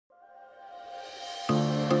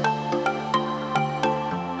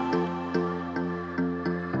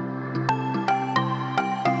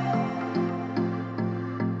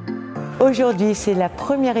Aujourd'hui, c'est la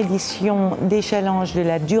première édition des challenges de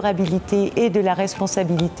la durabilité et de la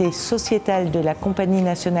responsabilité sociétale de la Compagnie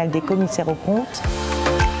Nationale des Commissaires aux Comptes.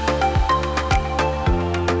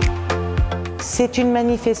 C'est une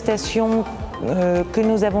manifestation que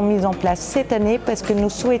nous avons mise en place cette année parce que nous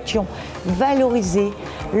souhaitions valoriser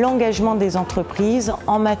l'engagement des entreprises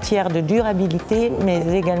en matière de durabilité, mais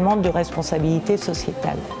également de responsabilité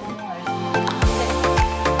sociétale.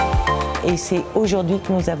 Et c'est aujourd'hui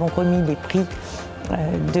que nous avons remis les prix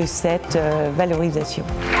de cette valorisation.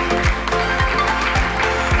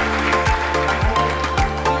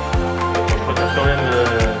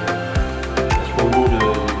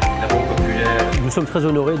 Nous sommes très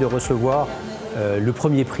honorés de recevoir le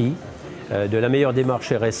premier prix de la meilleure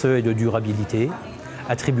démarche RSE et de durabilité,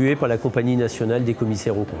 attribué par la Compagnie Nationale des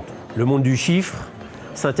Commissaires aux Comptes. Le monde du chiffre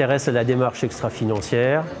s'intéresse à la démarche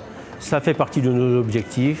extra-financière, ça fait partie de nos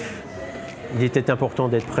objectifs. Il était important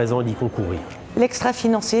d'être présent, d'y concourir.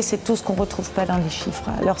 L'extra-financier, c'est tout ce qu'on ne retrouve pas dans les chiffres.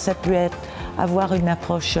 Alors ça peut avoir une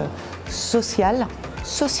approche sociale,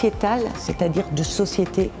 sociétale, c'est-à-dire de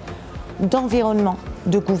société, d'environnement,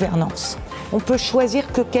 de gouvernance. On peut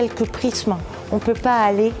choisir que quelques prismes. On ne peut pas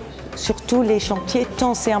aller sur tous les chantiers,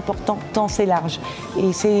 tant c'est important, tant c'est large.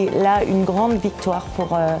 Et c'est là une grande victoire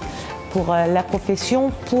pour la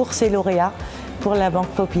profession, pour ses lauréats, pour la Banque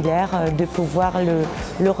Populaire, de pouvoir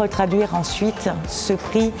le retraduire ensuite, ce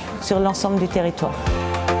prix, sur l'ensemble du territoire.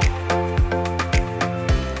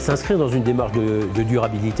 S'inscrire dans une démarche de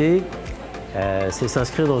durabilité, c'est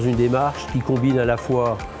s'inscrire dans une démarche qui combine à la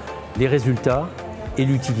fois les résultats et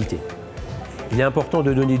l'utilité. Il est important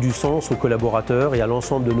de donner du sens aux collaborateurs et à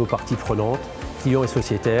l'ensemble de nos parties prenantes, clients et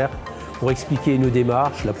sociétaires, pour expliquer nos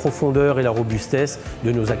démarches, la profondeur et la robustesse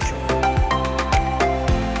de nos actions.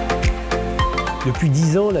 Depuis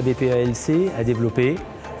 10 ans, la BPALC a développé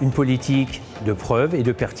une politique de preuve et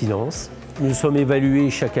de pertinence. Nous sommes évalués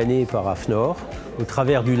chaque année par AFNOR au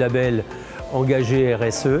travers du label engagé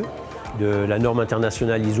RSE de la norme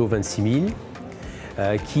internationale ISO 26000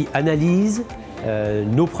 qui analyse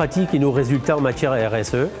nos pratiques et nos résultats en matière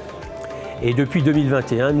RSE. Et depuis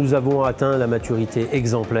 2021, nous avons atteint la maturité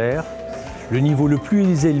exemplaire, le niveau le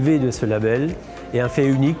plus élevé de ce label et un fait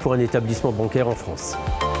unique pour un établissement bancaire en France.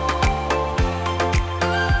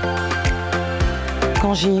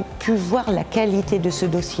 Quand j'ai pu voir la qualité de ce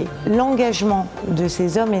dossier, l'engagement de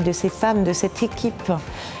ces hommes et de ces femmes, de cette équipe,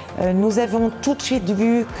 nous avons tout de suite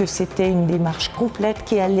vu que c'était une démarche complète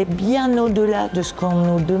qui allait bien au-delà de ce qu'on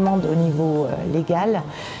nous demande au niveau légal.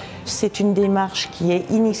 C'est une démarche qui est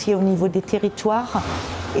initiée au niveau des territoires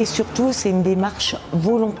et surtout c'est une démarche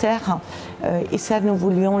volontaire et ça nous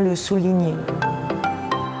voulions le souligner.